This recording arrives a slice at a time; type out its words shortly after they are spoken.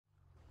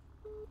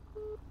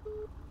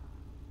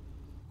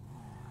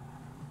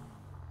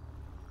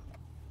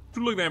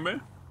you looking at,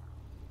 man?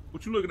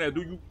 What you looking at,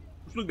 dude? What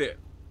you looking at?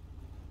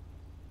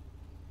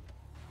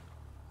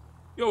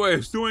 Yo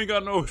ass still ain't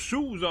got no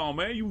shoes on,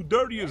 man. You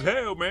dirty as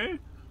hell, man.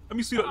 Let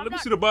me see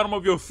the bottom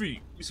of your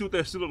feet. Let me see what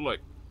that shit look like.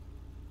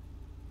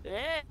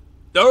 Yeah.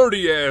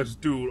 Dirty ass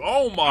dude.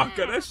 Oh my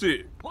god, that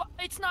shit. Well,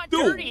 it's not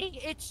dude. dirty.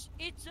 It's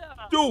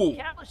dude.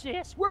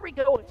 calluses. Where we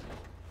going?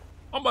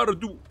 I'm about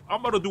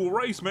to do a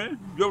race, man.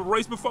 You ever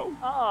raced before?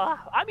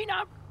 I mean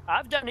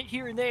I've done it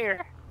here and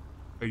there.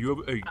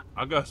 Hey,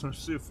 I got some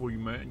shit for you,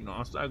 man. You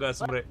know, I got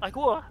some of that. Like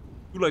what?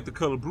 You like the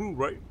color blue,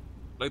 right?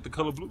 Like the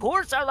color blue? Of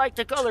course I like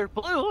the color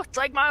blue. It's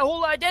like my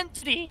whole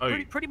identity.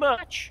 Hey. Pretty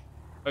much.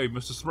 Hey,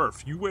 Mr.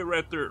 Smurf, you wait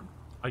right there.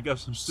 I got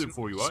some shit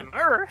for you, all right?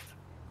 Smurf?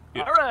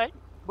 Yeah. All right.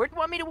 Where do you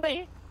want me to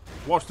wait?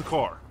 Watch the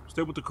car.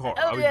 Stay with the car.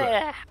 Oh, I'll be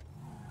back.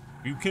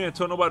 You can't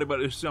tell nobody about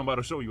this shit I'm about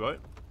to show you, all right?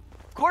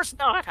 Of course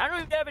not. I don't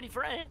even have any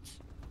friends.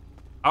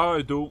 All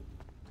right, dude.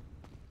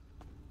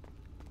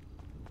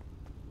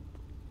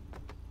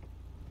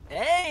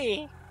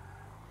 Hey.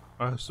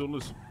 All right, so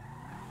listen.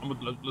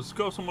 Let's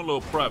go somewhere a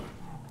little private.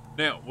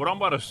 Now, what I'm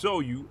about to show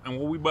you and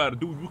what we about to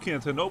do, you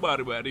can't tell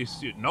nobody about this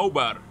shit.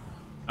 Nobody.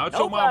 Not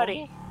your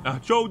mama,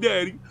 not your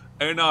daddy,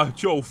 and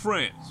not your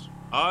friends.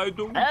 All right,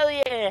 dude? Hell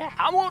yeah.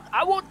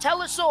 I won't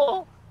tell a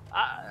soul.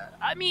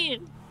 I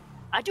mean,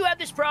 I do have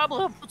this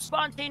problem with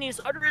spontaneous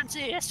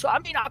utterances, so I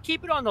mean, I'll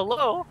keep it on the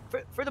low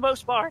for the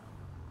most part.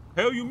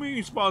 Hell, you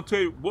mean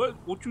spontaneous?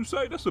 What you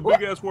say? That's a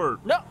big ass word.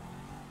 No.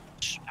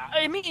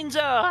 It means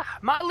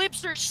my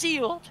lips are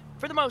sealed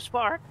for the most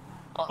part.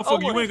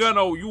 Fuck, you ain't got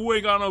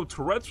no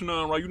Tourette's or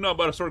nothing, right? You're not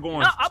about to start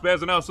going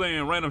spazzing out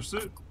saying random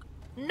shit.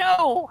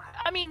 No,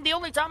 I mean the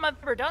only time I've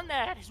ever done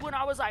that is when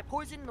I was like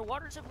poisoning the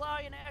water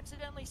supply and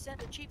accidentally sent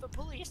the chief of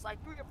police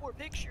like 3 or 4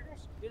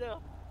 pictures. You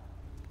know.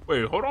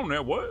 Wait, hold on,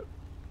 there. What?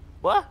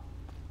 What?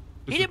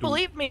 He didn't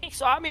believe me,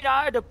 so I mean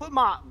I had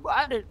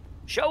to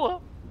show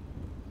him.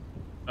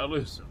 Now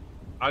listen,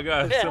 I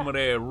got some of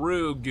that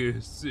real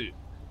good shit.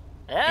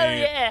 Hell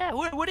yeah!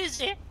 What is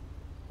it?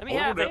 Let me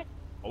have it.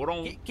 Hold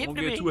on, don't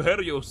get too ahead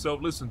of yourself.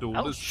 Listen, dude.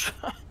 Oh, listen.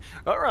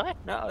 All right,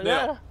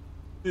 now,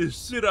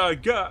 this shit I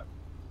got,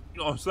 you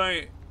know what I'm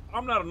saying?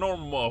 I'm not a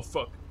normal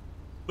motherfucker.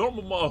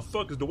 Normal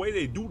motherfuckers, the way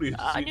they do this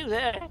I knew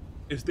that.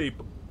 Is they,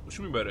 what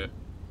you mean by that?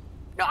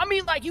 No, I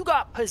mean like you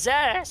got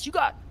possessed. You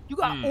got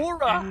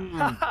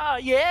aura.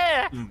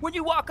 Yeah. When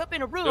you walk up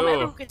in a room,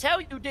 everyone can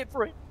tell you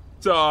different.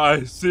 I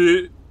have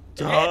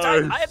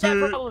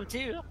that problem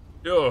too.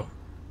 Yeah.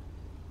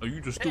 Oh,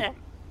 you just stupid.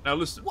 Now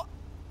listen. What?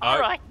 All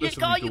right, they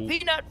call you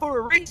Peanut for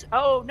a reason.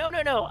 Oh, no.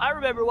 I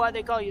remember why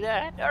they call you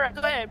that. All right,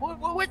 go ahead.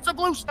 What's the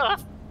blue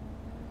stuff?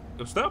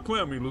 Stop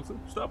playing with me, Luther.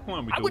 Stop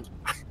playing with me, dude.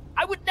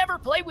 I would never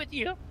play with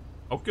you.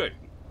 Okay.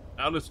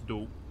 Now listen,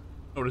 dude.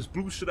 Oh, this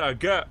blue shit I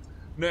got.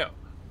 Now,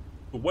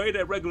 the way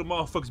that regular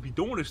motherfuckers be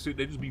doing this shit,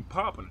 they just be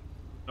popping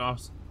it.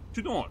 What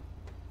you doing?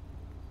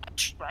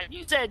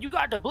 You said you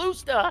got the blue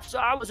stuff, so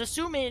I was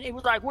assuming it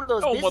was like one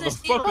of those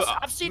business deals.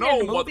 I've seen it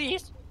in the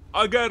movies.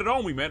 I got it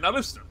on me, man. Now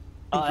listen.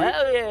 Oh,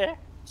 hell yeah.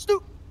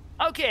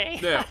 Okay.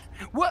 Yeah.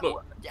 What?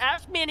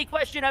 Ask me any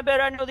question. I bet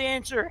I know the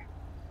answer.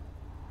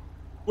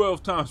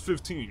 12 times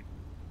 15.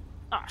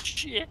 Oh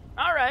shit!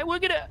 All right, we're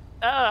gonna.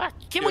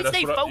 Can we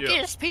stay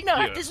focused,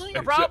 Peanut? This is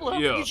your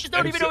problem. You just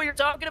don't even know what you're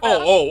talking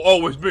about.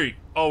 Oh, it's me.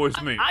 Oh, it's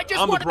me. I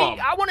just want to be.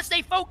 I want to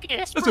stay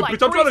focused. Listen,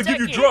 bitch, I'm trying to give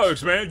you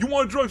drugs, man. You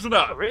want drugs or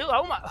not? Really?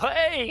 Oh my!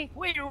 Hey,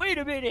 wait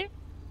a minute.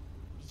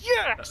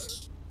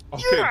 Yes.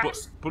 Okay,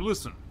 yes. but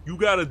listen, you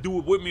gotta do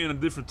it with me in a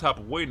different type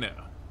of way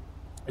now.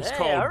 It's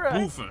called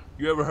boofing.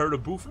 You ever heard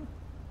of boofing?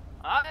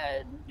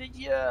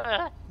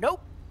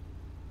 Nope.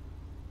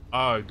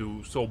 Alright,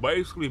 dude. So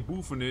basically,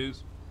 boofing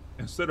is,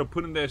 instead of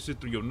putting that shit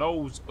through your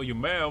nose or your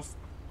mouth,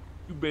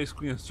 you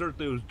basically insert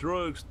those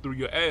drugs through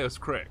your ass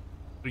crack.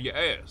 Through your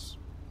ass.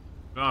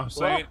 You know what I'm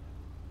saying?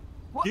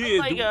 What? Yeah,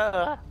 like,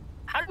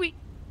 how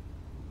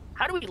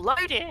do we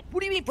light it?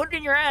 What do you mean put it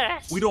in your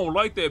ass? We don't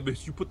like that,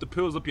 bitch. You put the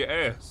pills up your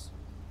ass.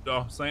 You know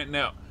what I'm saying?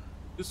 Now,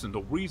 listen,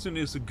 the reason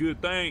it's a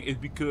good thing is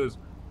because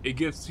it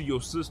gets to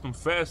your system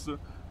faster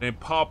than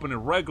popping it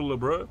regular,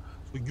 bro.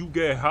 So you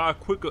get high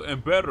quicker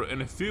and better,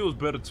 and it feels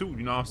better too,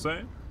 you know what I'm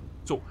saying?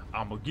 So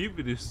I'm gonna give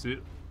you this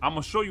shit. I'm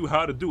gonna show you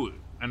how to do it,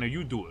 and then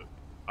you do it.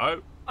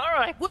 Alright?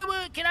 Alright,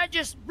 can I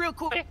just, real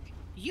quick,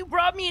 you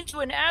brought me into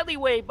an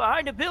alleyway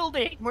behind a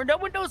building where no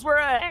one knows where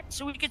we're at,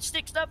 so we can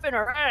stick stuff in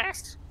our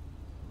ass.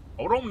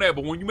 Hold on there,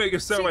 but when you make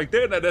it sound like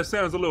that, now that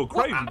sounds a little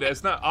crazy. Well,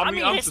 that's not, I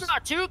mean, it's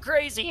not too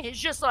crazy. It's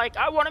just like,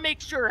 I want to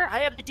make sure I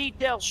have the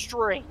details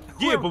straight.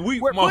 Yeah, but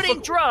we're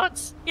putting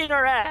drugs in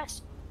our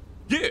ass.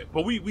 Yeah,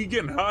 but we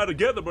getting high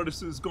together, brother.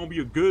 This is gonna be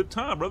a good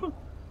time, brother.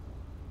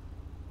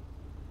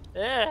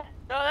 Yeah,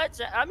 no, that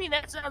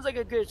sounds like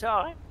a good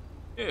time.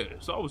 Yeah,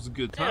 it's always a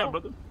good time,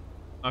 brother.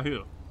 Now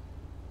here.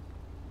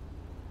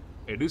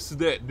 Hey, this is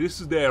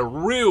that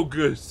real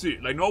good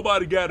shit. Like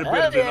nobody got it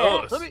better than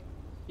us.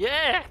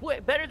 Yeah,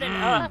 better than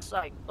us.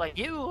 Like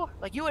you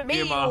and me. Me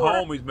and my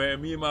homies,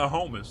 man. Me and my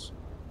homies.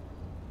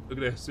 Look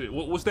at that shit.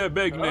 What's that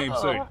baggy name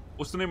say?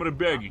 What's the name of the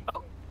baggy?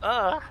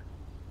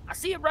 I I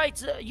see it right.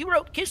 You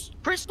wrote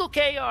Crystal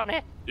K on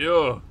it.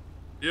 Yeah.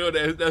 Yeah,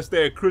 that's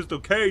that Crystal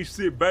K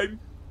shit, baby.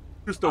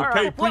 Crystal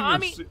K Well, premium I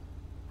mean, shit.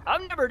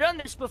 I've never done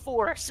this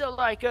before, so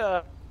like,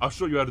 I'll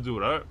show you how to do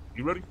it, alright?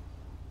 You ready?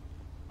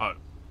 Alright.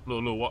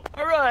 Little walk.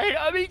 all right.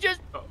 I mean,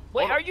 just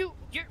wait. hold on. Are you?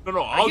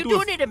 No, Are I'll you do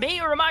doing it to me,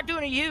 or am I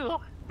doing it to you?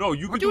 No,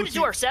 you We're can doing do it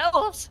to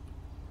ourselves.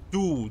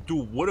 Dude,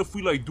 what if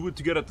we like do it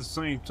together at the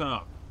same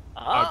time?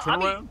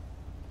 Turn around.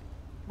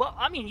 Well,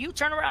 I mean, you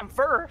turn around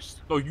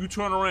first. No, you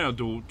turn around,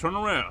 dude. Turn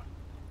around.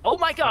 Oh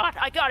my God,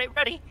 I got it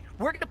ready.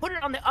 We're gonna put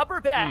it on the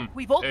upper back.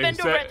 We both bend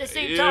over at the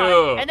same yeah.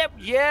 time, and then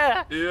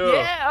yeah,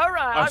 all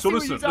right. I So see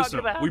what you're talking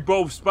about. we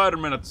both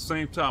Spider-Man at the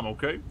same time,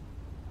 okay?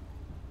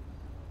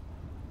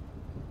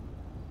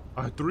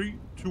 All right, 3,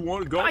 2,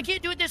 1, go. I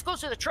can't do it this close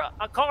to the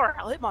a car.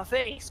 I'll hit my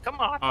face. Come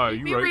on. All right,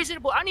 you Be right.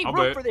 reasonable. I need My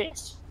room bad. for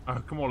this. All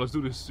right, come on, let's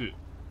do this shit.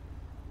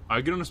 All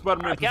right, get in the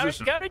Spider-Man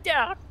position. Count it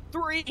down.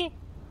 3,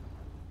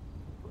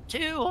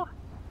 2,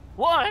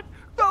 1.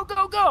 Go,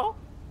 go, go. All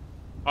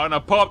right, now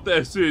pop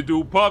that shit,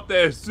 dude. Pop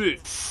that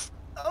shit.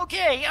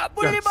 Okay,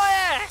 put it in my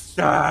ass.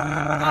 Oh, shit,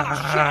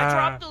 I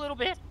dropped a little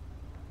bit.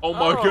 Oh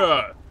my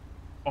God.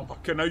 Oh my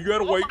God, now you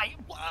gotta wait.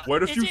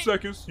 Wait a few it-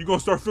 seconds. You're gonna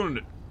start feeling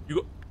it.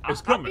 It's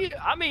coming.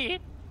 I mean,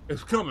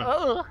 It's coming.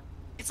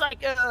 it's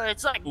like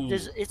Ooh.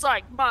 it's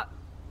like my.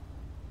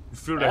 You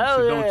feel that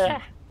shit, don't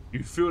yeah. you?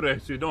 You feel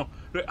that shit, don't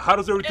you? How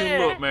does everything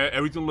look, man?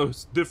 Everything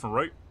looks different,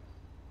 right?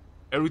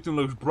 Everything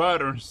looks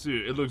brighter and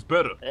shit. It looks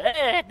better.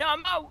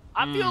 No,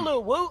 I feel a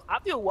little I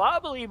feel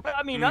wobbly, but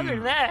I mean, other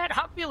than that,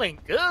 I'm feeling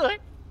good.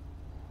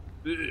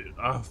 Yeah,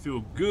 I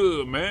feel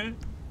good, man.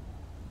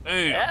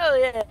 Damn. Hell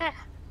yeah.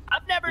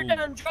 I've never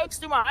done drugs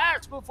to my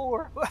ass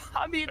before.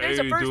 I mean, there's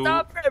a first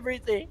time for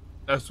everything.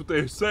 That's what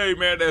they say,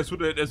 man. That's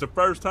the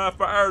first time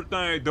for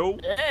everything,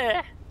 dude.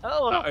 Yeah.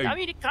 Hey. I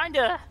mean, it kind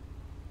of.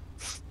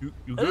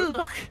 You good?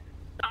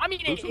 I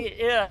mean,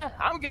 yeah,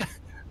 I'm good.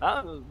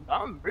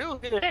 I'm real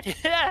good.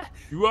 Yeah.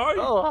 You alright?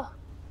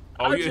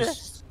 Oh,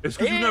 yes. It's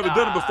because you never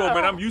done it before,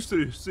 man. I'm used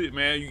to this shit,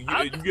 man. You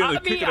getting a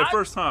kick of that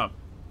first time.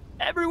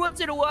 Every once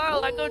in a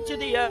while, I go to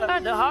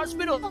the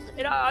hospital,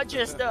 and I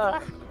just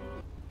I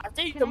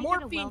take the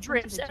morphine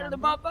drips out of the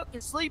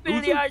motherfucking sleeping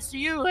in the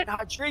ICU, and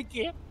I drink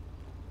it.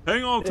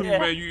 Hang on to me,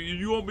 man.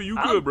 You won't be. You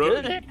I'm good,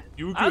 bro? good.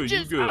 You good?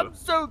 You good? I'm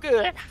so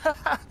good.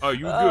 Oh,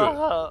 you good?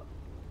 All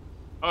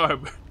right.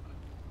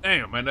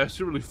 Damn, man, that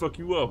shit really fuck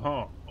you up,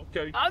 huh?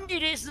 Okay. I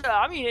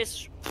mean,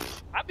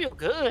 I feel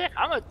good.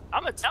 I'm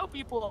gonna tell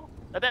people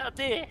about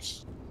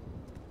this.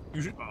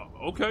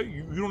 Okay.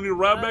 You don't need to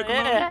ride back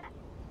Yeah. around?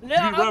 No,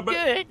 I'm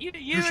good.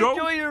 You sure?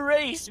 enjoy your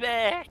race,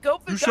 man.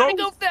 Gotta sure?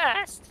 go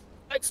fast.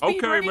 Like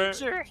Speed Okay,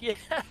 Racer. Yeah.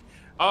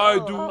 I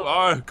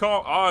do.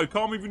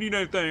 Call me if you need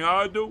anything.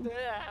 I do.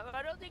 Yeah, but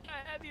I don't think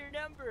I have your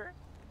number.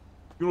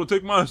 You wanna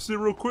take my shit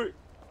real quick?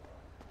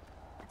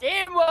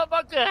 Damn,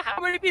 motherfucker.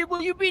 How many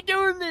people you be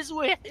doing this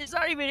with? It's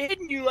not even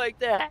hitting you like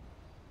that.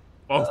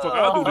 Motherfucker,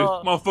 I do this.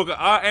 Motherfucker,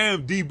 I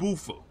am the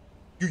boofer.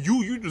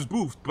 You just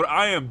boofed, but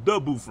I am the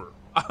boofer.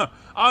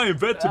 I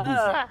invented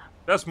boofing.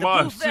 That's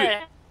my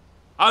shit.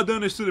 I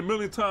done this shit a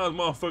million times,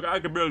 motherfucker. I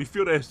can barely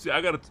feel that shit.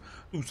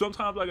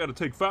 Sometimes I gotta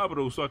take 5 of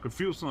those so I can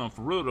feel something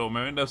for real though,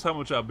 man. That's how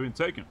much I've been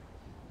taking.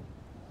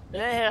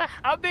 Yeah,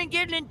 I've been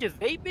getting into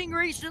vaping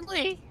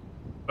recently.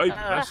 Hey,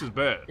 that's just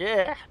bad.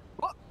 Yeah.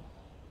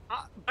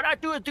 But I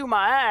do it through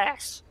my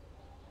ass.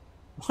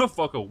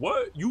 Motherfucker,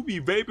 what? You be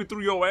vaping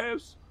through your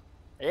ass?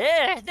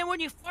 Yeah, then when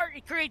you fart,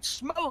 it creates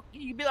smoke.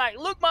 You be like,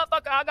 look,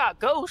 motherfucker, I got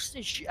ghosts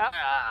and shit.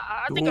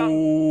 I think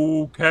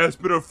Ooh,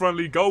 Casper the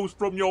friendly ghost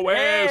from your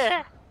ass.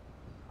 Yeah.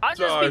 I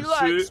just be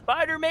like shit.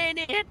 Spider-Man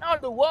hitting on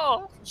the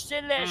wall,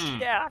 sending that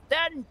shit out.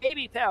 That and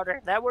baby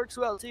powder, that works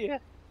well too.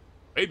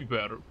 Baby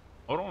powder?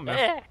 Hold on now.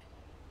 Yeah.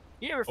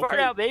 You ever fart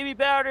out baby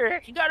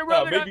powder? You gotta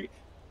rub it up.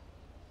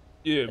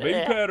 Yeah,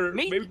 baby powder.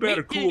 Baby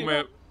powder, cool, too.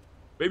 man.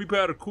 Baby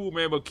powder, cool,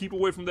 man. But keep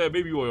away from that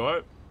baby oil, all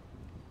right?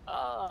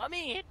 I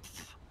mean,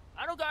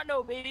 I don't got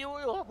no baby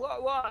oil.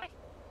 Why?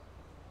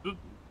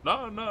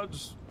 No,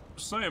 just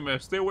saying, man.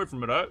 Stay away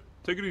from it, all right?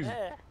 Take it easy.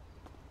 Yeah.